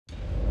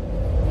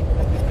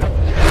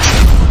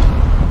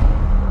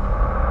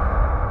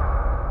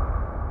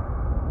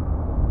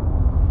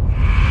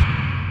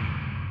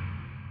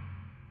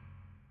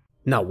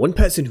Now, one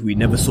person who we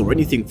never saw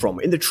anything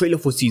from in the trailer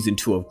for season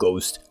 2 of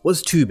Ghost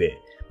was 2-Bit,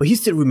 but he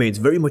still remains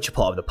very much a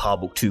part of the Power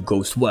Book 2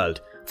 Ghost world,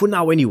 for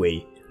now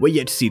anyway. We're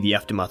yet to see the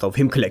aftermath of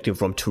him collecting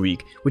from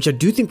Tariq, which I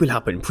do think will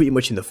happen pretty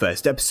much in the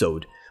first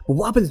episode. But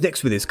what happens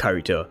next with his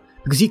character?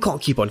 Because he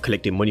can't keep on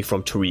collecting money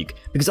from Tariq,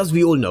 because as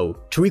we all know,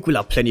 Tariq will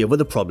have plenty of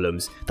other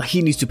problems that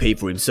he needs to pay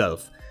for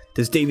himself.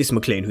 There's Davis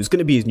Maclean, who's going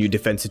to be his new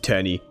defense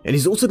attorney, and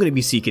he's also going to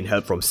be seeking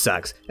help from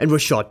Sax and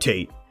Rashad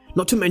Tate.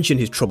 Not to mention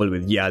his trouble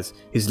with Yaz,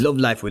 his love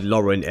life with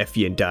Lauren,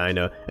 Effie and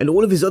Diana, and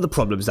all of his other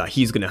problems that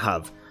he's going to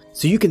have.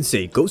 So you can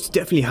say Ghost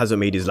definitely hasn't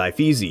made his life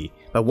easy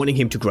by wanting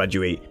him to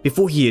graduate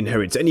before he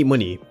inherits any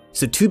money.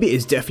 So 2-Bit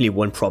is definitely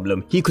one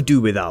problem he could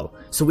do without.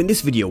 So in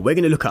this video we're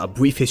going to look at a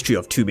brief history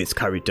of 2-Bit's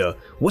character,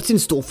 what's in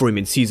store for him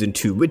in season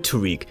 2 with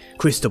Tariq,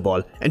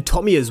 Cristobal and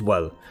Tommy as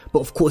well. But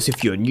of course,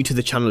 if you're new to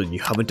the channel and you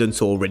haven't done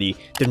so already,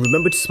 then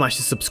remember to smash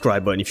the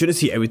subscribe button if you want to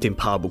see everything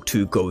Power Book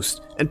 2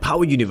 Ghost and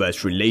Power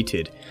Universe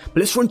related. But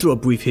let's run through a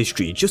brief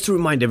history just to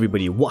remind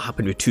everybody what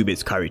happened with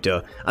 2-Bit's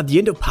character at the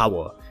end of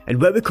Power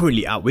and where we're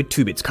currently at with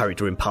 2-Bit's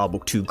character in Power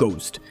Book 2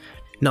 Ghost.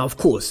 Now of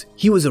course,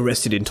 he was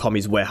arrested in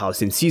Tommy's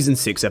warehouse in season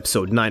 6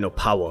 episode 9 of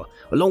Power,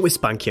 along with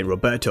Spanky and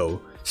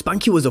Roberto.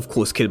 Spanky was of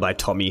course killed by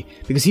Tommy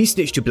because he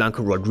snitched to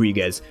Blanca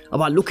Rodriguez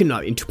about looking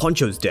into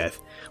Poncho's death.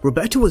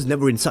 Roberto was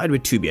never inside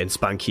with 2-Bit and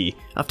Spanky.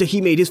 After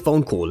he made his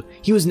phone call,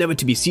 he was never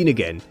to be seen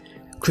again.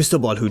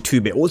 Cristobal, who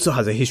 2-Bit also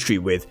has a history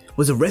with,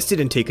 was arrested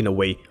and taken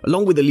away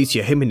along with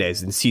Alicia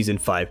Jimenez in season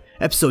 5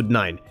 episode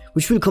 9,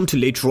 which we'll come to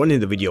later on in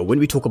the video when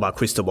we talk about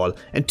Cristobal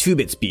and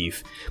 2-Bit's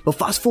beef. But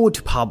fast forward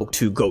to Power Book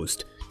 2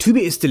 Ghost.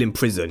 2-Bit is still in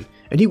prison,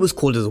 and he was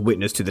called as a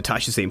witness to the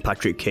Tasha St.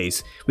 Patrick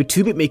case, with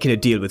 2-Bit making a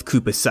deal with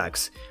Cooper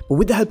Sax. But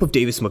with the help of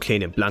Davis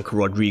Maclean and Blanca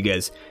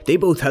Rodriguez, they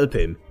both help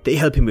him. They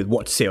help him with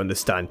what to say on the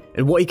stand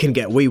and what he can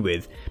get away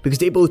with, because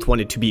they both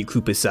wanted to beat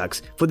Cooper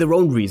Sax for their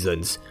own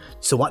reasons.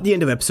 So at the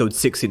end of episode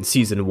 6 in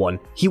season 1,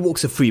 he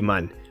walks a free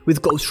man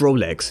with Ghost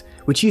Rolex,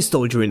 which he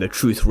stole during the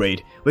Truth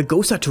raid, where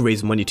Ghost had to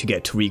raise money to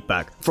get Tariq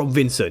back from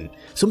Vincent,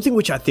 something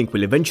which I think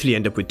will eventually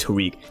end up with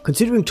Tariq,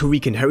 considering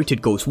Tariq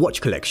inherited Ghost's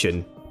watch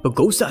collection. But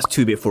Ghost asked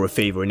 2-Bit for a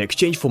favour in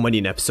exchange for money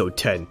in episode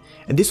 10,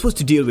 and this was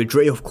to deal with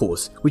Dre of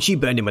course, which he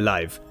burned him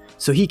alive.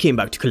 So he came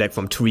back to collect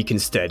from Tariq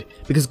instead,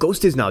 because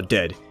Ghost is now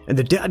dead, and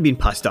the debt had been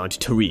passed down to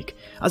Tariq.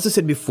 As I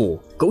said before,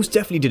 Ghost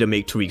definitely didn't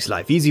make Tariq's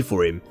life easy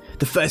for him.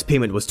 The first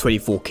payment was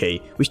 24k,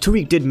 which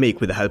Tariq did make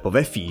with the help of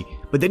Effie,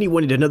 but then he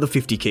wanted another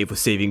 50k for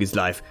saving his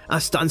life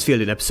at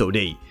Stansfield in episode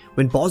 8,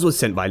 when Barz was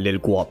sent by Lil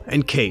Guap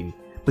and Kane.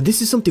 But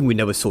this is something we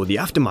never saw the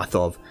aftermath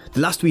of.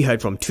 The last we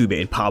heard from 2-Bit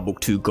in Power Book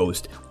 2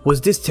 Ghost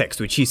was this text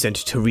which he sent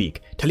to Tariq,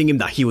 telling him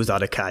that he was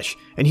out of cash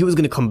and he was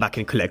going to come back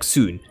and collect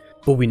soon.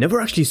 But we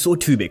never actually saw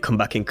 2-Bit come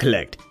back and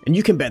collect, and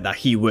you can bet that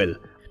he will,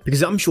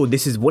 because I'm sure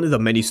this is one of the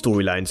many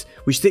storylines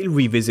which they'll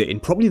revisit in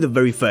probably the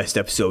very first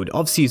episode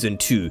of season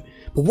 2.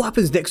 But what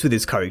happens next with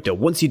his character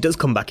once he does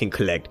come back and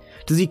collect?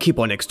 Does he keep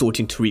on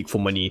extorting Tariq for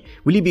money?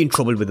 Will he be in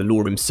trouble with the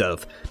law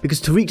himself? Because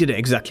Tariq didn't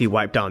exactly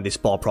wipe down this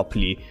bar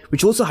properly,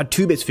 which also had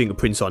 2-Bit's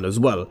fingerprints on as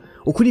well.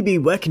 Or could he be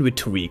working with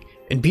Tariq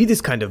and be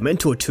this kind of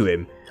mentor to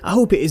him? I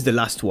hope it is the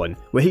last one,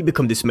 where he'll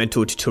become this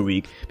mentor to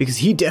Tariq, because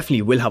he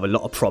definitely will have a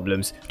lot of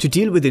problems to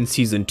deal with in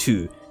season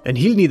 2, and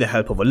he'll need the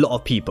help of a lot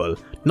of people,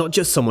 not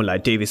just someone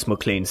like Davis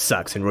Maclean,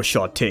 Sax and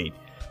Rashad Tate.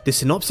 The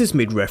synopsis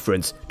made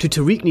reference to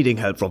Tariq needing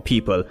help from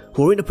people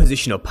who are in a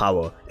position of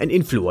power and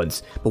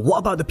influence, but what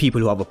about the people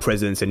who have a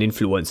presence and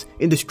influence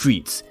in the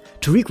streets?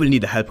 Tariq will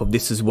need the help of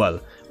this as well.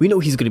 We know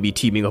he's going to be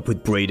teaming up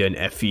with Breda and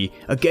Effie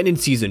again in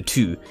season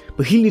 2,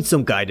 but he'll need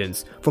some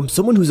guidance from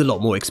someone who's a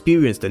lot more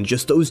experienced than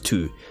just those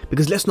two,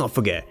 because let's not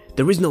forget,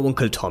 there is no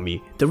Uncle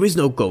Tommy, there is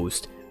no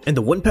Ghost, and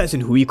the one person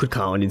who he could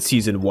count on in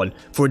season 1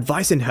 for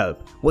advice and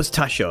help was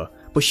Tasha,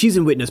 but she's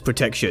in witness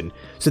protection,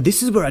 so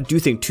this is where I do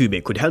think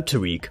 2-Bit could help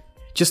Tariq.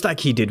 Just like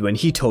he did when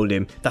he told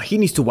him that he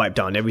needs to wipe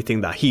down everything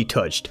that he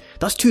touched.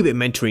 That's 2-Bit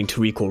mentoring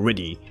Tariq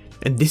already.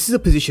 And this is a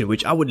position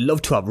which I would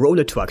love to have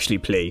Roller to actually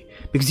play,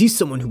 because he's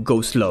someone who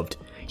Ghost loved.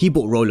 He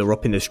brought Roller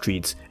up in the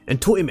streets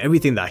and taught him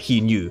everything that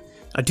he knew.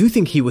 I do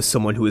think he was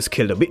someone who was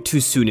killed a bit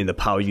too soon in the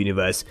Power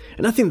universe,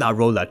 and I think that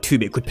role that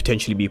 2-Bit could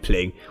potentially be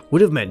playing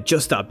would have meant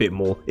just that bit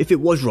more if it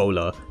was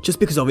Roller, just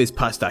because of his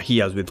past that he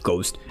has with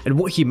Ghost and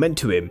what he meant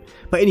to him.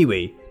 But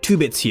anyway,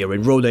 2-Bit's here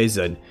and Roller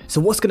isn't,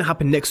 so what's going to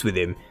happen next with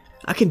him?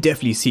 I can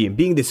definitely see him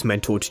being this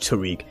mentor to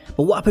Tariq,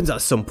 but what happens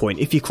at some point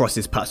if he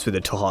crosses paths with the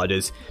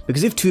Tejadas?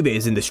 Because if 2-Bit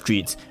is in the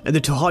streets and the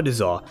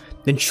Tejadas are,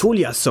 then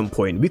surely at some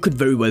point we could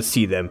very well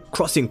see them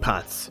crossing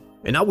paths.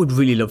 And I would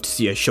really love to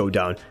see a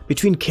showdown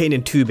between Kane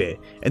and 2-Bit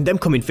and them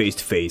coming face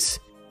to face.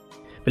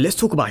 But let's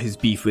talk about his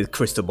beef with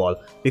Cristobal,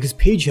 because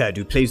Paige Head,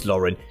 who plays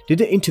Lauren, did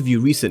an interview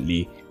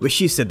recently where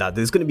she said that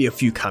there's going to be a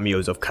few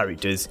cameos of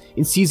characters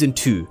in season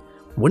 2.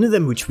 One of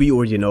them, which we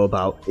already know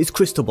about, is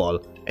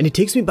Cristobal, and it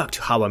takes me back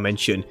to how I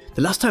mentioned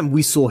the last time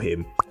we saw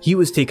him, he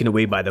was taken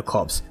away by the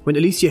cops when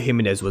Alicia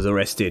Jimenez was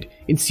arrested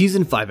in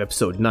season 5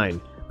 episode 9.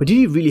 But did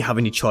he really have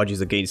any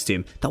charges against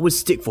him that would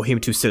stick for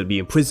him to still be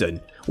in prison,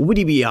 or would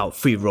he be out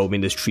free roam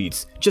in the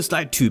streets just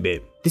like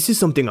 2-Bit? This is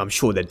something I'm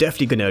sure they're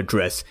definitely going to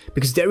address,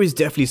 because there is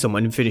definitely some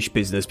unfinished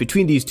business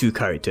between these two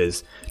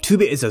characters.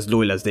 2-Bit is as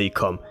loyal as they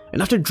come,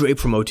 and after Dre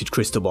promoted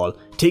Cristobal,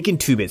 taking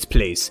 2-Bit's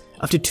place,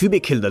 after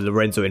 2-Bit killed the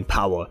Lorenzo in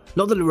Power,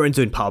 not the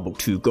Lorenzo in Power Book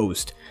 2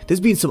 Ghost,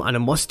 there's been some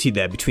animosity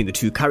there between the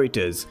two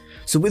characters.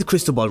 So with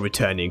Cristobal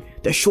returning,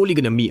 they're surely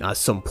going to meet at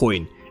some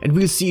point, and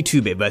we'll see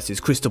 2-Bit versus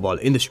Cristobal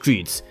in the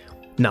streets.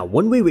 Now,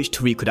 one way which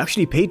Tariq could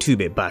actually pay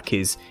 2-Bit back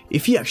is,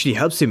 if he actually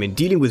helps him in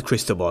dealing with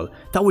Cristobal,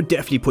 that would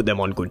definitely put them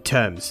on good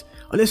terms.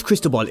 Unless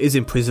Cristobal is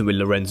in prison with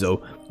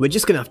Lorenzo, we're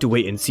just gonna have to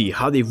wait and see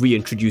how they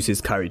reintroduce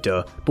his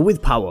character, but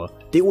with Power,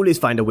 they always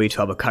find a way to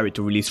have a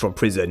character released from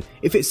prison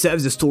if it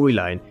serves the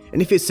storyline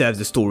and if it serves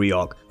the story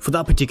arc for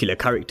that particular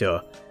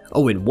character.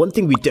 Oh, and one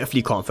thing we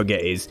definitely can't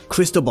forget is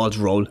Cristobal's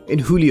role in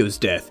Julio's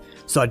death,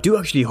 so I do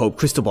actually hope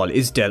Cristobal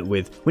is dealt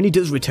with when he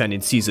does return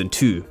in Season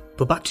 2.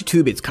 But back to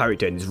 2-Bit's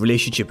character and his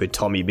relationship with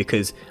Tommy,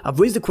 because I've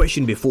raised the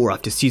question before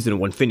after Season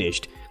 1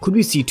 finished, could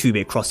we see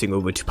 2-Bit crossing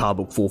over to Power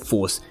Book 4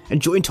 Force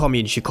and join Tommy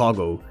in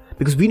Chicago?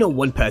 Because we know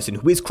one person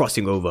who is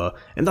crossing over,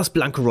 and that's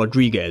Blanca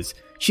Rodriguez.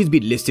 She's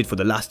been listed for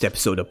the last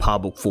episode of Power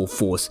Book 4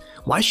 Force.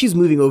 Why she's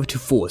moving over to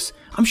Force,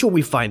 I'm sure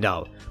we'll find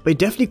out, but it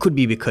definitely could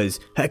be because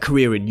her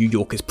career in New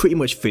York is pretty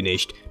much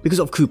finished because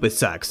of Cooper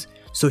Saxe.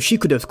 So she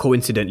could have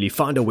coincidentally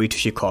found her way to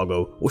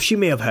Chicago, or she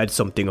may have heard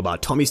something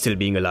about Tommy still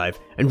being alive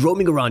and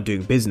roaming around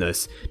doing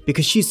business,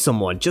 because she's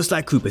someone just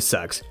like Cooper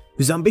Saxe,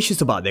 who's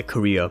ambitious about their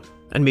career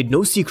and made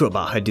no secret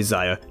about her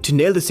desire to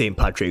nail the St.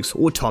 Patrick's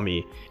or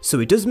Tommy. So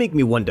it does make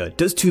me wonder,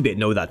 does 2-Bit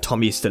know that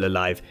Tommy is still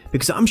alive?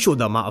 Because I'm sure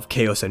the amount of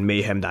chaos and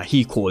mayhem that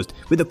he caused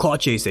with the car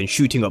chase and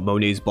shooting up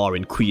Monet's bar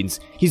in Queens,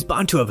 he's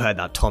bound to have heard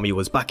that Tommy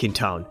was back in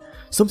town.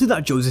 Something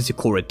that Joseph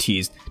Sikora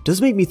teased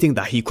does make me think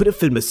that he could have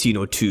filmed a scene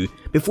or two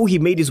before he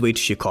made his way to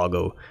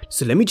Chicago.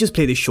 So let me just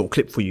play this short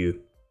clip for you.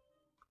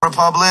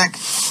 Republic,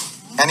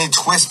 any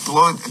twist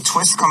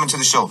coming to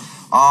the show.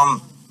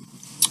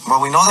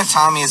 Well, we know that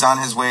Tommy is on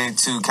his way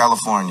to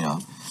California,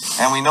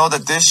 and we know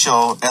that this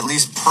show, at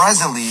least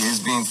presently, is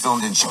being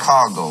filmed in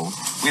Chicago.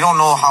 We don't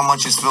know how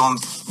much is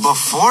filmed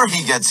before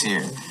he gets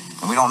here,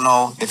 and we don't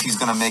know if he's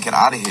gonna make it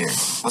out of here.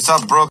 What's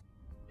up, Brooke?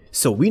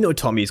 So we know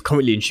Tommy is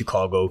currently in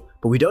Chicago,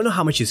 but we don't know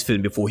how much is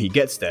filmed before he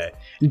gets there.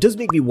 And it does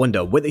make me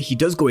wonder whether he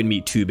does go and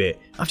meet 2-Bit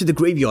after the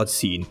graveyard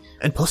scene,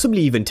 and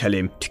possibly even tell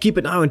him to keep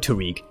an eye on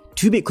Tariq.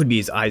 2-Bit could be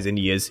his eyes and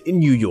ears in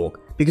New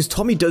York, because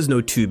Tommy does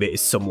know 2-Bit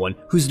is someone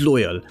who's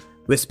loyal.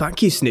 Where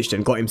Spanky snitched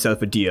and got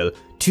himself a deal,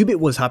 2-Bit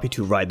was happy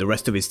to ride the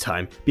rest of his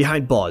time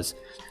behind Barz.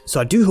 So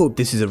I do hope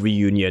this is a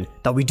reunion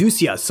that we do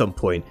see at some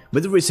point,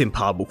 whether it's in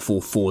Power Book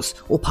 4 Force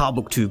or Power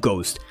Book 2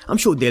 Ghost. I'm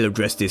sure they'll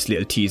address this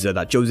little teaser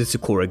that Joseph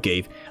Sikora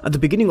gave at the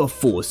beginning of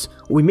Force,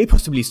 or we may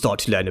possibly start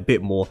to learn a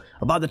bit more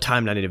about the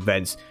timeline and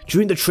events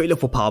during the trailer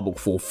for Power Book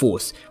 4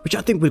 Force, which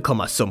I think will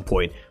come at some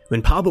point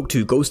when Power Book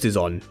 2 Ghost is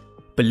on.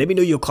 But let me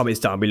know your comments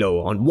down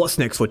below on what's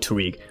next for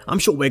Tariq. I'm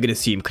sure we're going to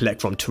see him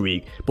collect from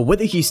Tariq, but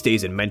whether he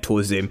stays and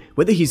mentors him,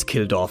 whether he's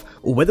killed off,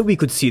 or whether we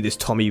could see this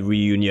Tommy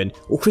reunion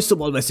or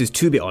Cristobal vs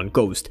 2-Bit on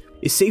Ghost,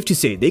 it's safe to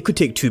say they could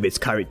take 2-Bit's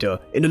character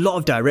in a lot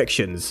of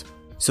directions.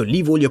 So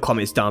leave all your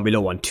comments down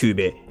below on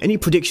 2-Bit, any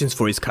predictions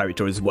for his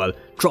character as well,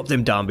 drop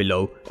them down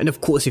below, and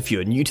of course if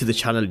you're new to the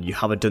channel and you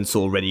haven't done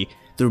so already,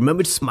 then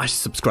remember to smash the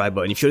subscribe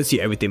button if you want to see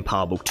everything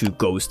Power Book 2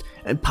 Ghost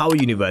and Power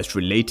Universe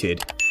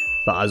related.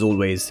 But as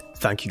always,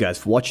 thank you guys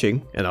for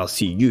watching, and I'll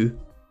see you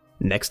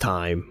next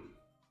time.